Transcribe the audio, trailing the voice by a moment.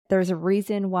There's a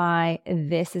reason why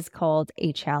this is called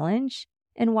a challenge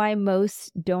and why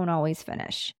most don't always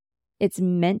finish. It's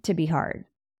meant to be hard.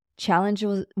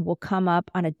 Challenges will come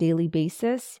up on a daily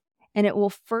basis, and it will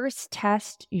first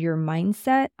test your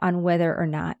mindset on whether or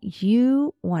not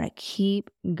you want to keep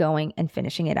going and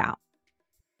finishing it out.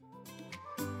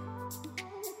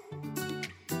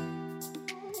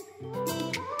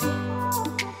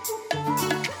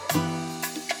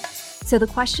 So the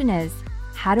question is,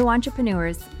 how do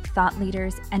entrepreneurs, thought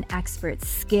leaders, and experts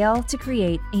scale to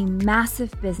create a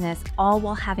massive business all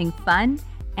while having fun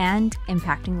and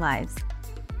impacting lives?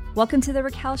 Welcome to The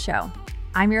Raquel Show.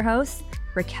 I'm your host,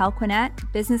 Raquel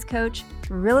Quinnett, business coach,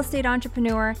 real estate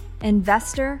entrepreneur,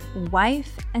 investor,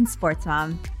 wife, and sports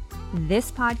mom.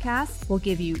 This podcast will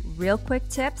give you real quick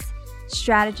tips,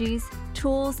 strategies,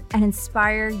 tools, and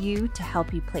inspire you to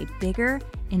help you play bigger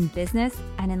in business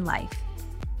and in life.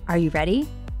 Are you ready?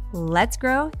 Let's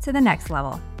grow to the next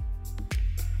level.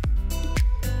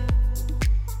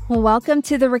 Welcome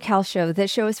to The Raquel Show.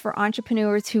 This show is for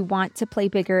entrepreneurs who want to play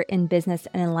bigger in business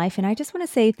and in life. And I just want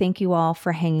to say thank you all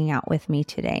for hanging out with me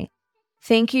today.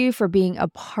 Thank you for being a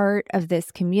part of this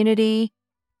community.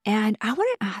 And I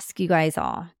want to ask you guys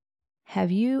all, have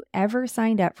you ever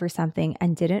signed up for something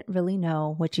and didn't really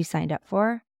know what you signed up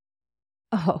for?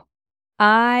 Oh,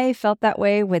 I felt that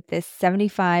way with this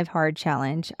 75 hard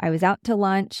challenge. I was out to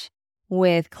lunch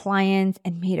with clients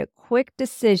and made a quick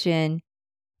decision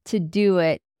to do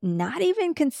it, not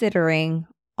even considering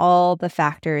all the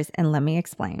factors. And let me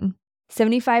explain.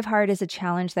 75 hard is a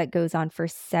challenge that goes on for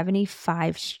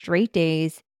 75 straight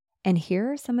days. And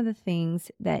here are some of the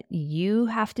things that you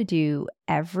have to do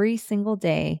every single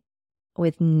day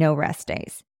with no rest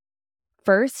days.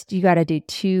 First, you got to do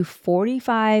 2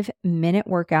 45-minute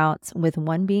workouts with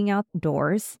one being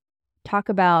outdoors. Talk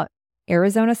about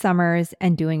Arizona summers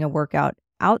and doing a workout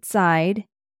outside.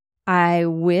 I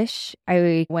wish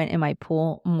I went in my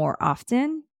pool more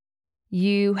often.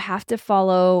 You have to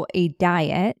follow a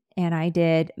diet, and I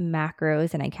did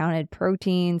macros and I counted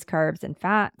proteins, carbs, and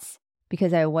fats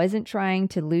because I wasn't trying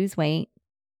to lose weight.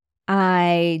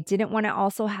 I didn't want to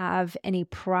also have any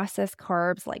processed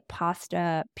carbs like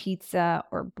pasta, pizza,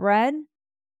 or bread.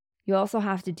 You also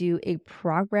have to do a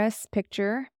progress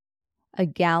picture, a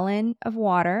gallon of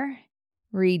water,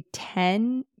 read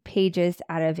 10 pages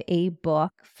out of a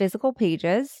book, physical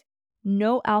pages,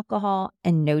 no alcohol,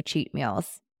 and no cheat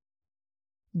meals.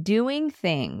 Doing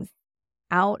things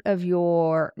out of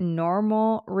your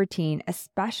normal routine,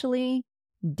 especially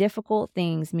difficult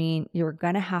things, mean you're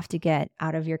going to have to get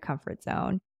out of your comfort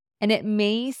zone. And it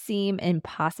may seem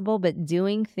impossible, but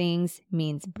doing things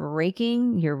means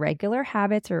breaking your regular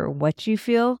habits or what you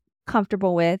feel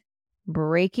comfortable with,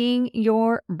 breaking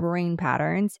your brain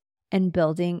patterns, and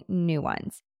building new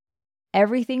ones.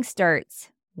 Everything starts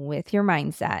with your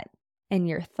mindset, and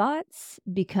your thoughts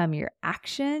become your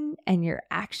action, and your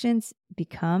actions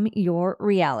become your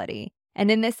reality. And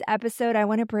in this episode, I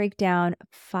want to break down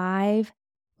 5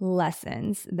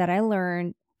 lessons that I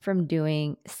learned from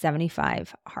doing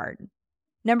 75 hard.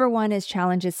 Number 1 is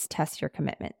challenges test your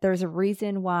commitment. There's a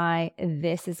reason why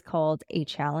this is called a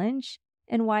challenge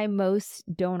and why most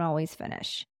don't always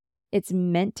finish. It's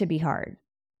meant to be hard.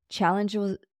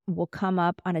 Challenges will come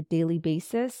up on a daily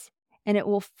basis, and it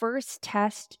will first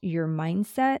test your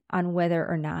mindset on whether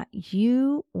or not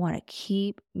you want to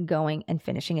keep going and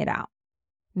finishing it out.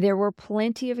 There were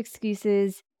plenty of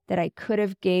excuses that I could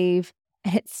have gave.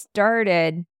 And it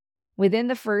started within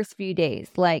the first few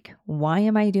days. Like, why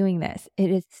am I doing this?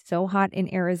 It is so hot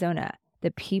in Arizona.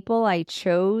 The people I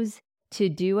chose to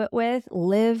do it with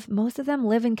most of them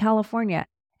live in California,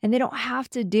 and they don't have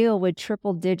to deal with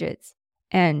triple digits.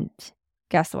 And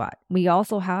guess what? We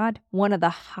also had one of the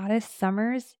hottest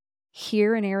summers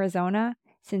here in Arizona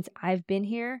since I've been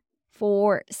here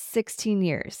for 16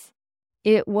 years.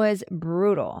 It was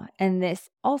brutal. And this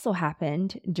also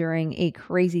happened during a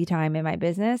crazy time in my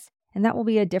business. And that will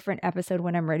be a different episode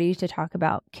when I'm ready to talk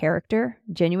about character,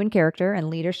 genuine character, and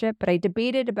leadership. But I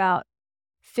debated about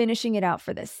finishing it out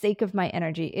for the sake of my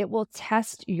energy. It will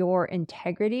test your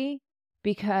integrity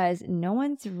because no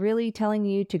one's really telling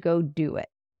you to go do it.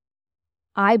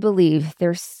 I believe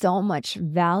there's so much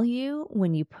value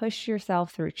when you push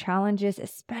yourself through challenges,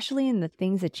 especially in the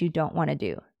things that you don't want to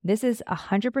do. This is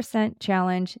 100%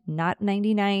 challenge, not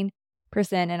 99%.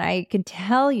 And I can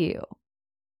tell you,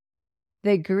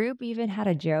 the group even had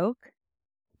a joke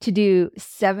to do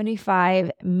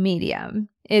 75 medium.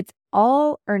 It's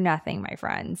all or nothing, my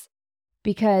friends.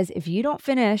 Because if you don't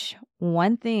finish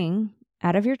one thing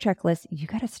out of your checklist, you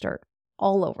got to start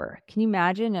all over. Can you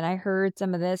imagine? And I heard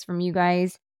some of this from you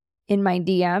guys in my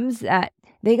DMs that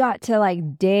They got to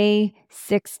like day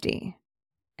 60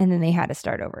 and then they had to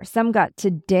start over. Some got to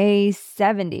day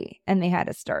 70 and they had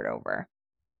to start over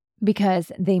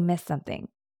because they missed something.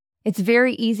 It's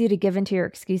very easy to give into your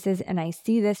excuses, and I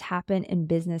see this happen in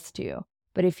business too.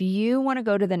 But if you want to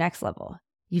go to the next level,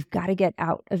 you've got to get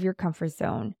out of your comfort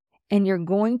zone, and you're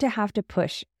going to have to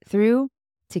push through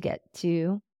to get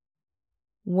to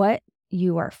what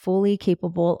you are fully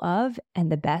capable of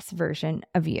and the best version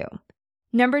of you.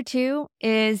 Number 2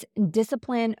 is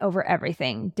discipline over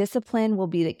everything. Discipline will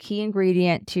be the key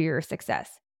ingredient to your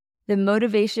success. The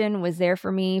motivation was there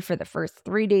for me for the first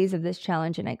 3 days of this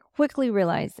challenge, and I quickly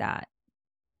realized that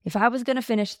if I was going to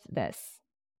finish this,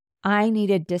 I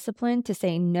needed discipline to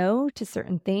say no to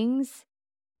certain things.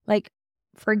 Like,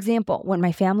 for example, when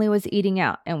my family was eating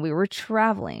out and we were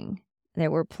traveling,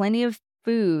 there were plenty of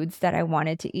foods that I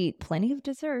wanted to eat, plenty of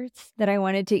desserts that I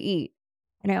wanted to eat.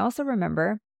 And I also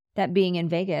remember that being in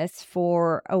Vegas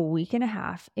for a week and a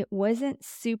half, it wasn't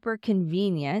super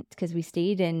convenient because we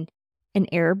stayed in an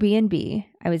Airbnb.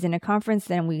 I was in a conference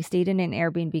then. We stayed in an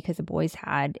Airbnb because the boys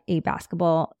had a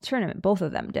basketball tournament. Both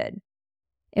of them did.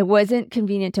 It wasn't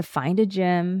convenient to find a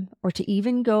gym or to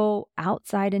even go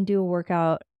outside and do a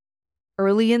workout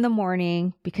early in the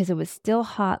morning because it was still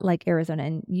hot like Arizona.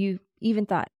 And you even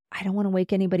thought, I don't want to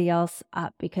wake anybody else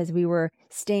up because we were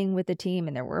staying with the team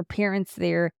and there were parents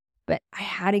there, but I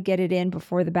had to get it in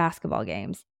before the basketball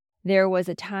games. There was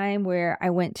a time where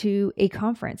I went to a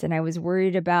conference and I was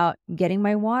worried about getting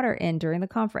my water in during the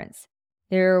conference.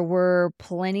 There were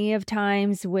plenty of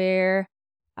times where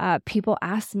people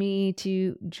asked me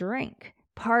to drink,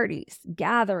 parties,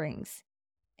 gatherings,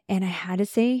 and I had to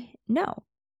say no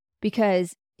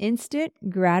because instant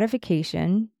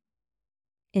gratification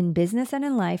in business and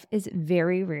in life is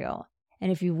very real.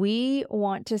 And if we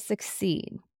want to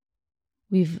succeed,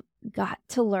 we've got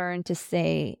to learn to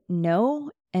say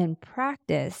no and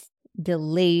practice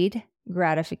delayed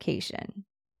gratification.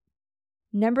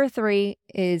 Number 3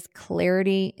 is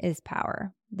clarity is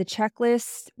power. The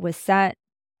checklist was set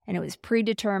and it was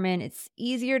predetermined. It's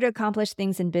easier to accomplish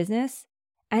things in business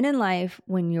and in life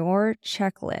when your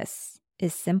checklist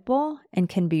is simple and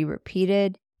can be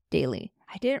repeated daily.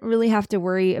 I didn't really have to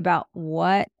worry about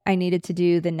what I needed to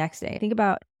do the next day. Think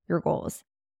about your goals.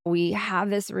 We have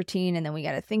this routine and then we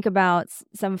got to think about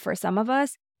for some of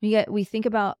us, we think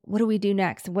about what do we do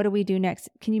next? What do we do next?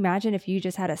 Can you imagine if you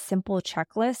just had a simple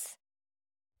checklist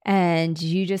and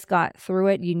you just got through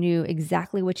it? You knew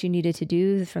exactly what you needed to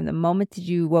do from the moment that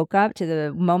you woke up to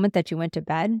the moment that you went to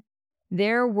bed.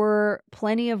 There were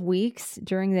plenty of weeks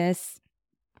during this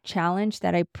challenge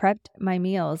that I prepped my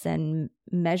meals and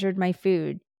measured my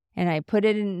food, and I put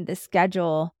it in the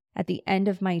schedule at the end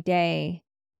of my day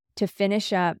to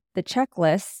finish up the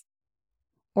checklist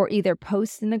or either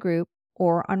post in the group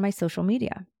or on my social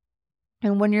media.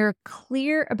 And when you're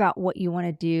clear about what you want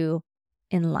to do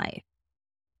in life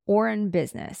or in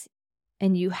business,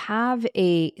 and you have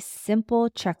a simple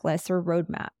checklist or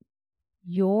roadmap,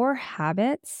 your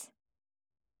habits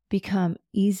become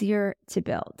easier to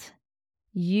build.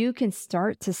 You can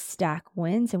start to stack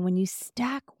wins. And when you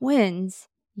stack wins,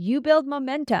 you build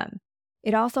momentum.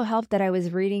 It also helped that I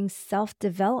was reading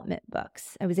self-development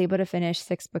books. I was able to finish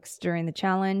 6 books during the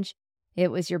challenge. It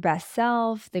was Your Best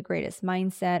Self, The Greatest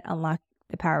Mindset, Unlock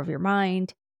the Power of Your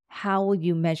Mind, How Will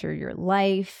You Measure Your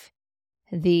Life,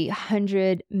 The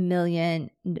 100 Million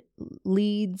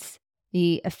Leads,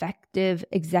 The Effective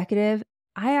Executive.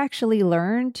 I actually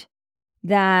learned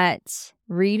that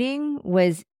reading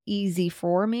was easy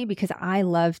for me because I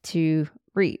love to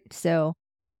read. So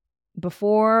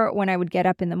before, when I would get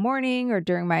up in the morning or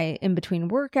during my in-between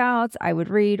workouts, I would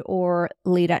read, or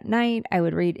late at night, I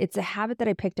would read. It's a habit that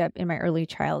I picked up in my early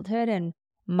childhood, and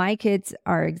my kids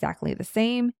are exactly the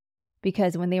same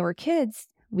because when they were kids,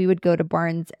 we would go to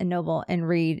Barnes and Noble and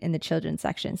read in the children's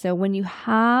section. So when you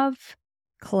have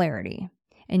clarity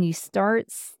and you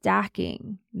start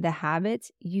stacking the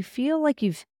habits, you feel like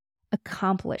you've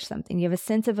accomplished something. You have a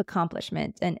sense of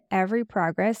accomplishment, and every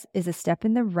progress is a step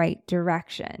in the right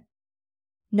direction.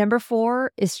 Number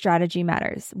 4 is strategy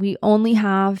matters. We only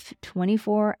have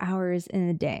 24 hours in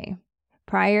a day.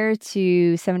 Prior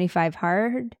to 75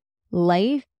 Hard,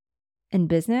 life and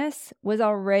business was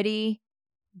already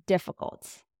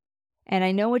difficult. And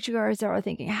I know what you guys are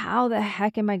thinking, how the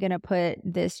heck am I going to put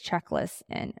this checklist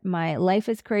in? My life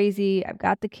is crazy. I've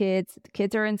got the kids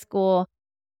are in school.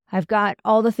 I've got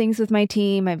all the things with my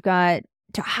team. I've got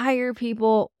to hire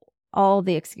people, all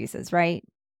the excuses, right?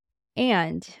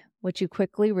 And what you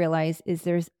quickly realize is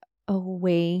there's a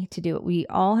way to do it. We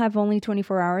all have only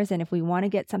 24 hours. And if we want to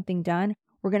get something done,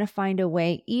 we're going to find a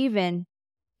way, even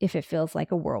if it feels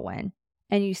like a whirlwind.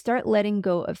 and you start letting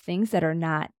go of things that are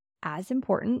not as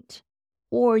important,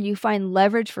 or you find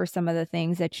leverage for some of the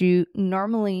things that you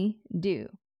normally do.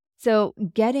 So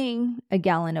getting a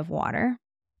gallon of water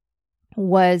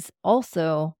was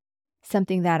also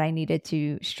something that I needed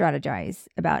to strategize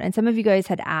about. And some of you guys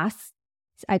had asked,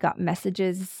 I got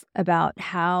messages about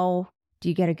how do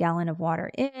you get a gallon of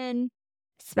water in,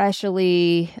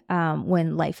 especially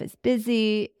when life is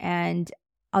busy. And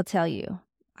I'll tell you,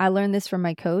 I learned this from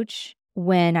my coach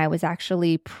when I was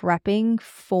actually prepping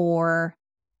for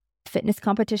fitness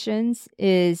competitions.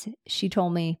 Is she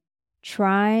told me,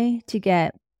 try to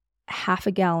get half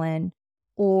a gallon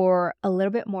or a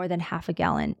little bit more than half a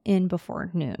gallon in before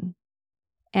noon.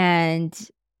 And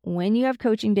when you have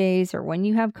coaching days or when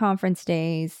you have conference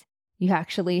days, you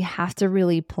actually have to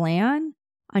really plan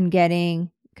on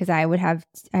getting, because I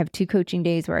have 2 coaching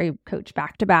days where I coach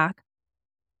back to back.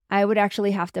 I would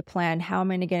actually have to plan how I'm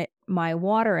going to get my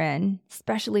water in,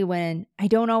 especially when I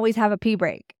don't always have a pee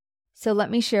break. So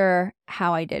let me share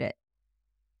how I did it.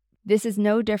 This is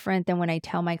no different than when I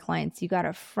tell my clients, you got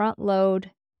to front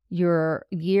load your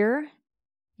year,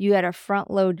 you got to front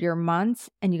load your months,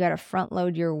 and you got to front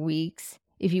load your weeks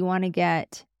if you want to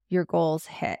get your goals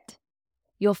hit.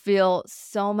 You'll feel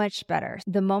so much better.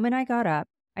 The moment I got up,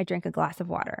 I drank a glass of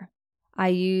water. I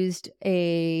used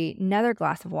another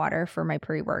glass of water for my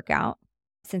pre-workout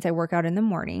since I work out in the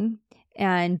morning.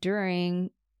 And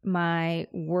during my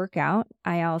workout,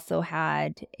 I also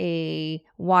had a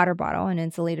water bottle, an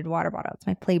insulated water bottle. It's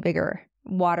my Play Bigger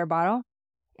water bottle.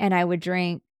 And I would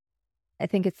drink, I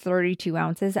think it's 32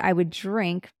 ounces. I would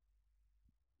drink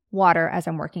water as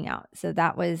I'm working out. So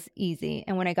that was easy.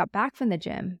 And when I got back from the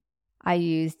gym, I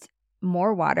used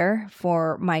more water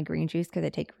for my green juice because I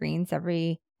take greens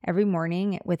every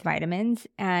morning with vitamins.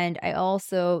 And I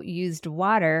also used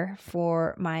water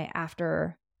for my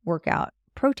after workout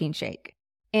protein shake.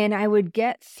 And I would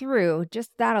get through, just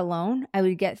that alone, I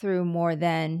would get through more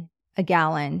than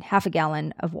half a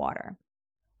gallon of water.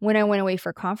 When I went away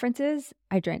for conferences,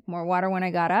 I drank more water when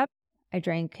I got up. I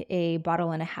drank a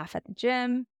bottle and a half at the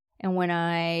gym. And when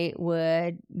I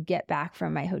would get back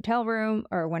from my hotel room,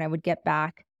 or when I would get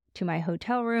back to my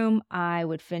hotel room, I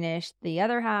would finish the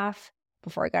other half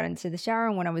before I got into the shower.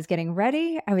 And when I was getting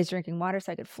ready, I was drinking water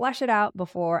so I could flush it out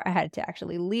before I had to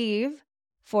actually leave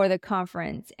for the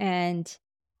conference. And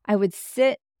I would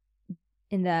sit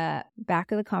in the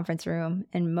back of the conference room,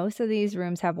 and most of these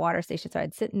rooms have water stations. So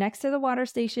I'd sit next to the water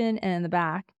station and in the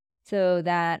back so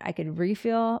that I could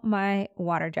refill my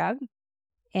water jug.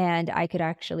 And I could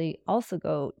actually also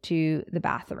go to the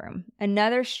bathroom.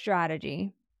 Another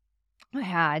strategy I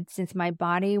had, since my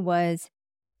body was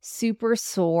super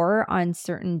sore on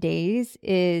certain days,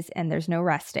 and there's no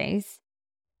rest days,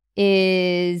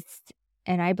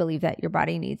 and I believe that your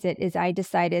body needs it, is I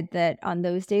decided that on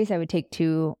those days I would take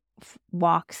 2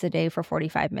 walks a day for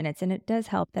 45 minutes. And it does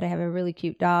help that I have a really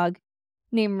cute dog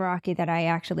named Rocky that I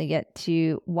actually get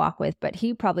to walk with. But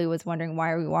he probably was wondering,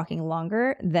 why are we walking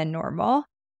longer than normal?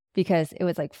 Because it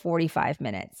was like 45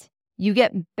 minutes. You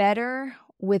get better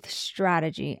with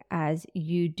strategy as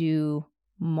you do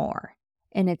more.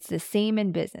 And it's the same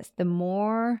in business. The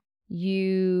more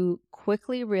you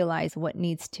quickly realize what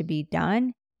needs to be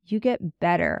done, you get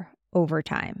better over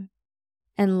time.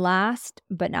 And last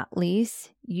but not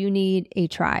least, you need a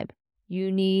tribe.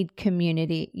 You need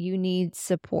community. You need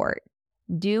support.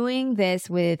 Doing this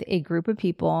with a group of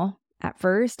people, at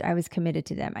first, I was committed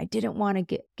to them. I didn't want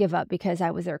to give up because I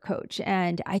was their coach,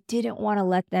 and I didn't want to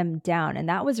let them down. And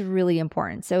that was really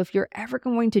important. So if you're ever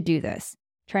going to do this,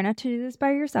 try not to do this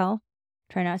by yourself.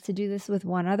 Try not to do this with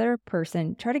one other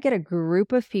person. Try to get a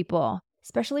group of people,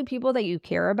 especially people that you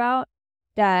care about,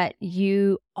 that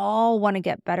you all want to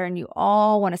get better and you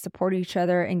all want to support each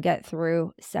other and get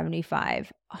through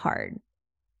 75 hard.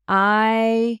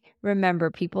 I remember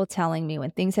people telling me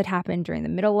when things had happened during the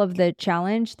middle of the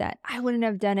challenge that I wouldn't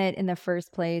have done it in the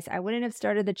first place. I wouldn't have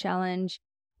started the challenge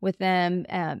with them.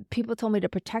 People told me to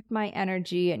protect my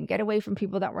energy and get away from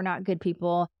people that were not good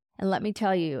people. And let me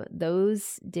tell you,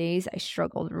 those days I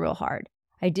struggled real hard.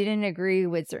 I didn't agree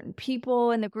with certain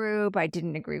people in the group. I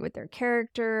didn't agree with their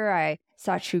character. I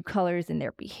saw true colors in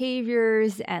their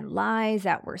behaviors and lies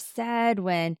that were said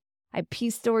when I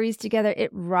pieced stories together. It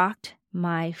rocked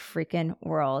my freaking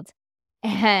world.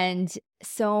 And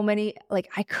so many,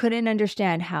 I couldn't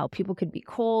understand how people could be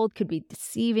cold, could be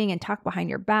deceiving and talk behind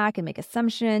your back and make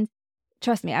assumptions.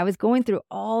 Trust me, I was going through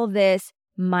all this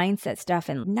mindset stuff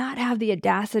and not have the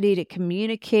audacity to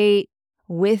communicate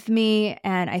with me.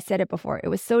 And I said it before, it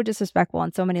was so disrespectful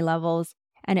on so many levels.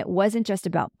 And it wasn't just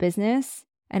about business.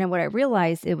 And what I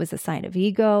realized, it was a sign of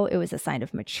ego. It was a sign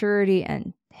of maturity.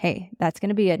 And hey, that's going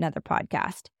to be another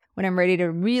podcast when I'm ready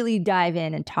to really dive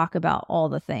in and talk about all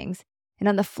the things. And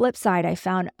on the flip side, I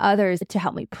found others to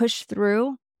help me push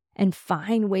through and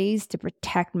find ways to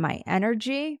protect my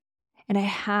energy. And I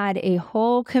had a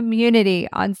whole community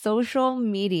on social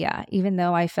media, even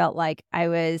though I felt like I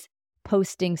was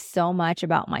posting so much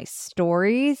about my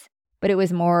stories, but it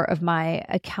was more of my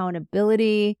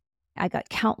accountability. I got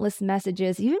countless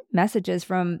messages, even messages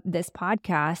from this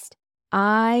podcast.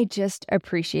 I just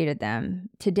appreciated them.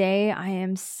 Today, I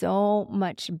am so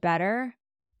much better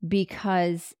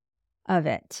because of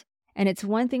it. And it's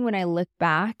one thing when I look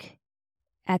back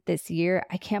at this year,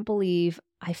 I can't believe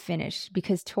I finished,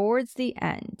 because towards the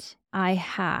end, I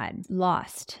had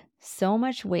lost so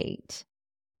much weight,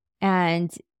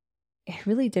 and I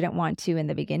really didn't want to in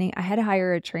the beginning. I had to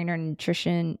hire a trainer and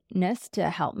nutritionist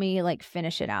to help me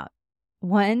finish it out.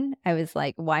 One, I was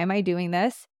like, why am I doing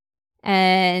this?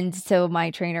 And so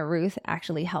my trainer, Ruth,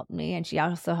 actually helped me. And she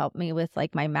also helped me with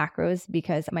my macros,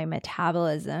 because my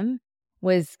metabolism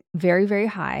was very, very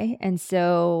high. And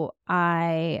so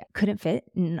I couldn't fit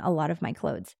in a lot of my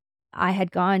clothes. I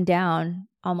had gone down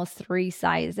almost 3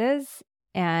 sizes.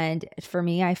 And for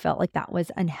me, I felt like that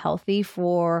was unhealthy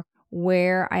for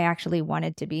where I actually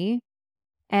wanted to be.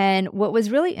 And what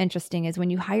was really interesting is when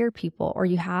you hire people or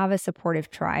you have a supportive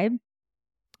tribe,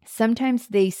 sometimes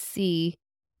they see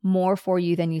more for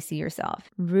you than you see yourself.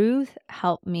 Ruth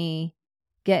helped me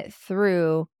get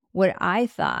through what I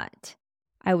thought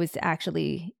I was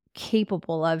actually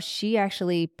capable of. She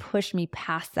actually pushed me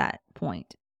past that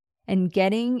point. And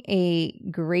getting a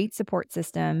great support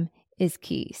system is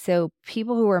key. So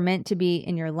people who are meant to be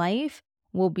in your life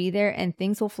will be there, and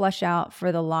things will flush out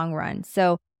for the long run.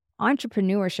 So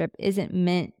entrepreneurship isn't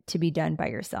meant to be done by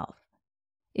yourself.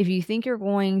 If you think you're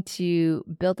going to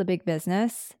build a big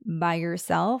business by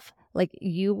yourself,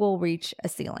 you will reach a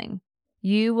ceiling.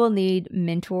 You will need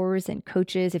mentors and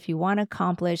coaches if you want to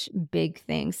accomplish big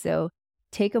things. So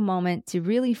take a moment to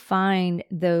really find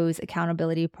those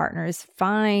accountability partners,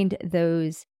 find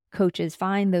those coaches,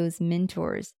 find those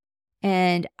mentors.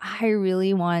 And I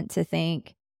really want to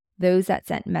thank those that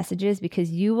sent messages,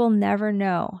 because you will never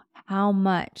know how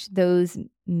much those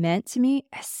meant to me,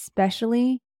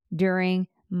 especially during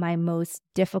my most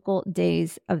difficult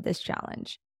days of this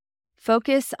challenge.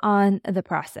 Focus on the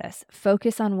process.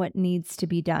 Focus on what needs to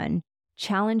be done.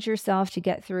 Challenge yourself to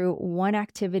get through one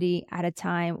activity at a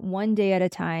time, one day at a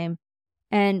time.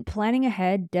 And planning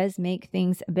ahead does make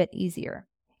things a bit easier.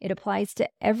 It applies to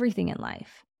everything in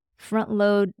life. Front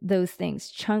load those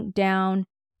things, chunk down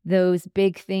those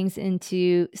big things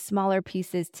into smaller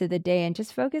pieces to the day, and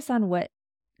just focus on what's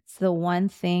the one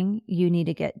thing you need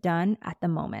to get done at the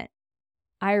moment.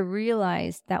 I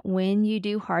realized that when you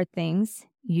do hard things,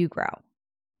 you grow.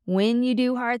 When you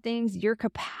do hard things, your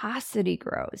capacity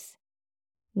grows.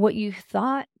 What you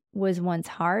thought was once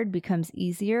hard becomes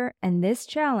easier, and this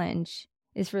challenge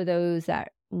is for those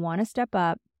that want to step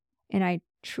up. And I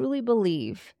truly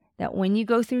believe that when you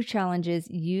go through challenges,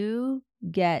 you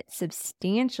get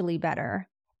substantially better,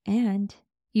 and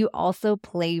you also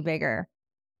play bigger.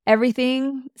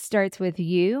 Everything starts with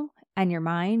you and your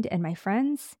mind. And my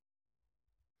friends,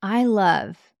 I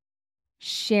love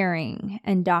sharing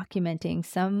and documenting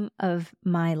some of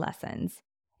my lessons.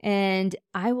 And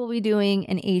I will be doing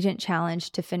an agent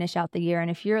challenge to finish out the year. And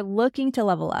if you're looking to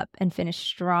level up and finish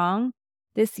strong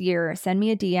this year, send me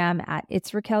a DM at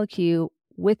It's Raquel Q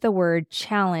with the word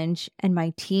challenge, and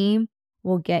my team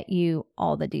will get you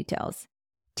all the details.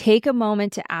 Take a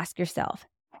moment to ask yourself,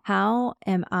 how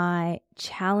am I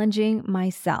challenging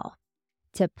myself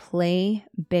to play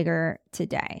bigger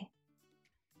today?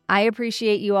 I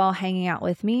appreciate you all hanging out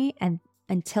with me. And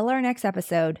until our next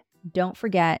episode, don't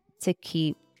forget to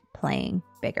keep playing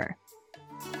bigger.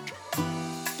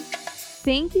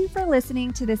 Thank you for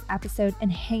listening to this episode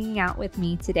and hanging out with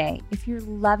me today. If you're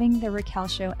loving The Raquel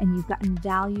Show and you've gotten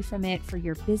value from it for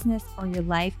your business or your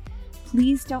life,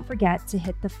 please don't forget to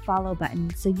hit the follow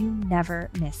button so you never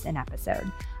miss an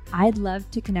episode. I'd love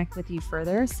to connect with you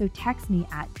further, so text me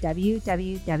at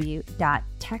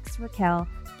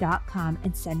www.textraquel.com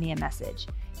and send me a message.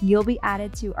 You'll be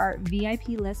added to our VIP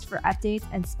list for updates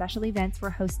and special events we're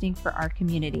hosting for our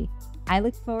community. I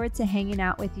look forward to hanging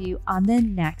out with you on the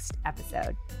next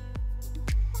episode.